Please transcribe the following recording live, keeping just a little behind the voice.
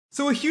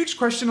So a huge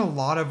question a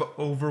lot of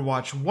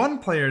Overwatch 1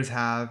 players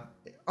have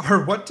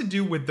are what to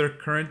do with their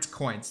current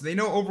coins. They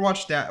know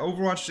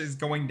Overwatch is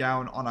going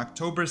down on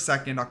October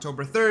 2nd,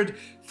 October 3rd,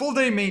 full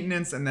day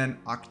maintenance, and then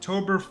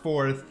October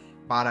 4th,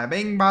 bada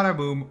bing, bada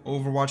boom,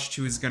 Overwatch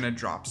 2 is gonna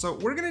drop. So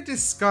we're gonna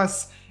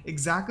discuss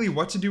exactly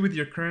what to do with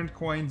your current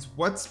coins,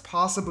 what's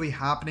possibly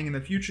happening in the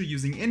future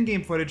using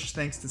in-game footage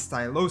thanks to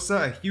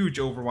Stylosa, a huge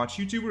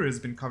Overwatch YouTuber who has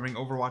been covering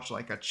Overwatch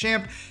like a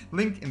champ.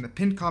 Link in the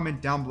pinned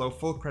comment down below,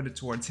 full credit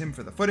towards him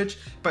for the footage.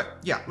 But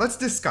yeah, let's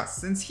discuss.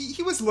 Since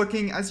he was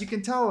looking, as you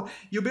can tell,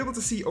 you'll be able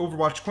to see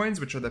Overwatch coins,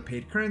 which are the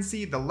paid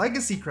currency, the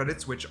legacy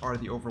credits, which are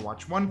the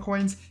Overwatch 1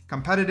 coins,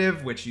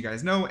 competitive, which you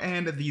guys know,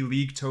 and the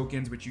league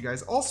tokens, which you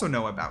guys also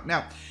know about.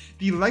 Now,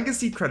 the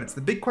legacy credits,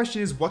 the big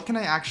question is, what can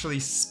I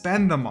actually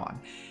spend them on?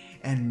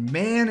 And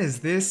man, is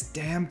this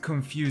damn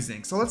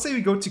confusing. So let's say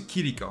we go to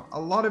Kiriko.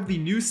 A lot of the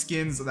new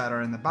skins that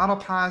are in the battle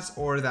pass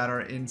or that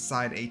are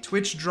inside a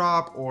Twitch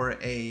drop or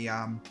a,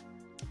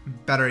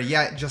 better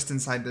yet, just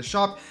inside the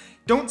shop,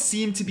 don't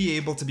seem to be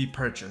able to be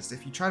purchased.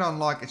 If you try to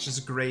unlock, it's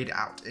just grayed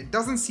out. It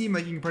doesn't seem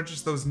like you can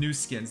purchase those new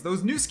skins.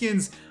 Those new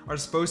skins are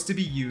supposed to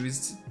be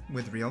used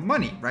with real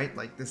money, right?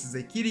 Like this is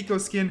a Kiriko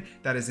skin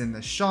that is in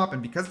the shop,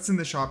 and because it's in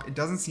the shop, it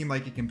doesn't seem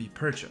like it can be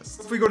purchased.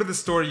 If we go to the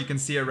store, you can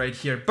see it right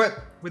here. But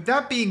with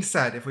that being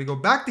said, if we go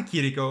back to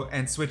Kiriko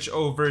and switch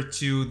over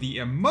to the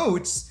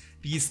emotes,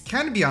 these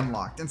can be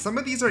unlocked, and some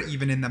of these are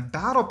even in the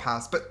battle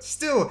pass, but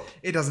still,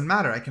 it doesn't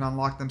matter. I can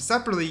unlock them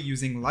separately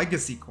using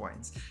legacy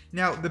coins.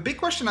 Now, the big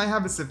question I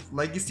have is if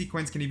legacy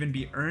coins can even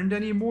be earned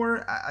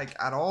anymore, like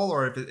at all,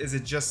 or is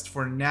it just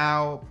for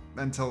now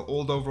until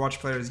old Overwatch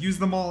players use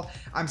them all?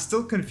 I'm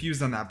still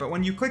confused on that, but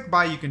when you click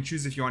buy, you can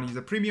choose if you want to use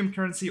a premium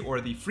currency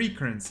or the free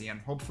currency,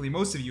 and hopefully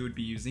most of you would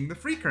be using the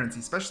free currency,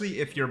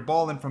 especially if you're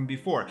ballin' from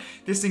before.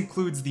 This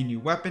includes the new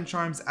weapon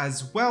charms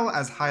as well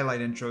as highlight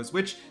intros,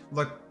 which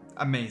look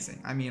amazing.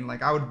 I mean,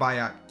 like, I would buy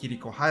a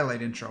Kiriko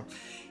highlight intro.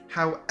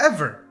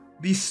 However,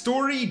 the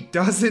story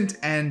doesn't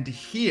end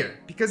here,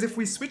 because if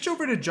we switch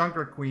over to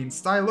Junker Queen,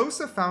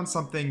 Stylosa found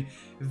something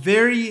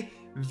very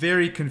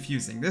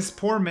confusing. This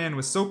poor man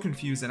was so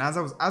confused, and as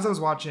I was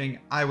watching,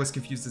 I was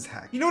confused as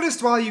heck. You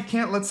noticed while you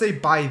can't, let's say,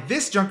 buy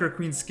this Junker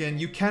Queen skin,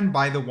 you can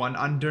buy the one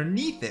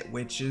underneath it,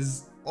 which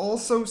is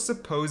also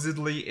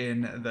supposedly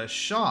in the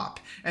shop.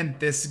 And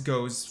this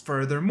goes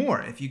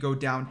furthermore. If you go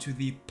down to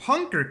the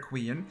Punker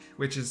Queen,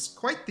 which is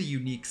quite the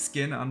unique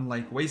skin,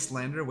 unlike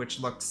Wastelander,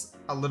 which looks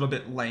a little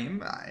bit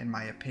lame, in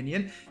my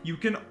opinion, you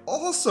can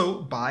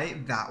also buy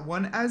that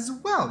one as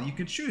well. You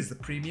can choose the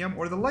premium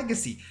or the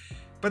legacy.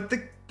 But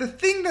the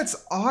thing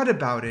that's odd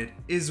about it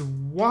is,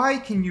 why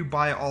can you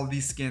buy all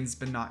these skins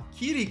but not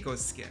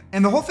Kiriko's skin?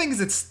 And the whole thing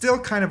is, it's still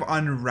kind of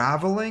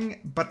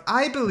unraveling, but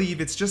I believe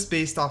it's just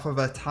based off of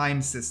a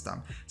time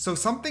system. So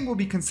something will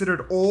be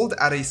considered old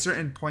at a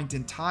certain point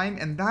in time,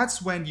 and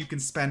that's when you can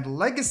spend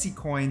legacy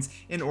coins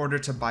in order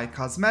to buy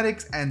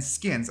cosmetics and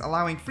skins,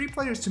 allowing free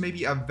players to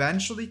maybe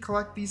eventually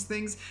collect these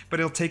things, but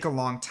it'll take a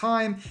long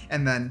time,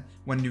 and then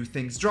when new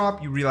things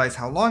drop, you realize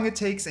how long it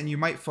takes, and you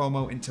might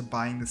FOMO into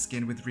buying the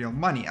skin with real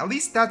money. At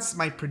least that's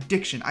my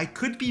prediction. I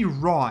could be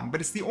wrong,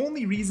 but it's the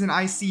only reason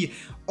I see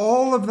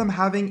all of them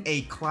having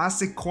a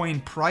classic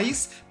coin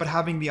price, but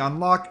having the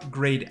unlock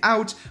grayed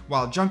out,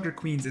 while Junker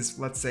Queens is,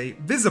 let's say,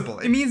 visible.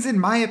 It means, in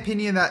my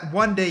opinion, that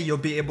one day you'll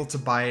be able to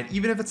buy it,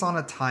 even if it's on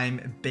a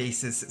time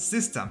basis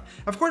system.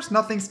 Of course,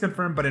 nothing's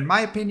confirmed, but in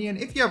my opinion,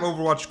 if you have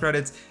Overwatch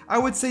credits, I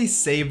would say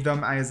save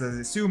them, as I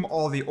assume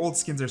all the old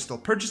skins are still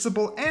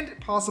purchasable, and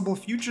possible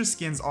future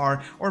skins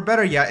are, or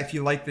better yet, if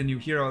you like the new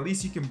hero, at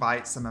least you can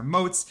buy some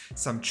emotes,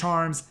 some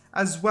charms,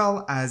 as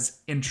well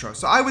as intro.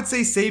 So I would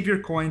say save your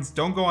coins,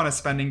 don't go on a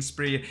spending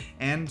spree,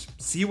 and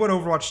see what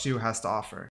Overwatch 2 has to offer.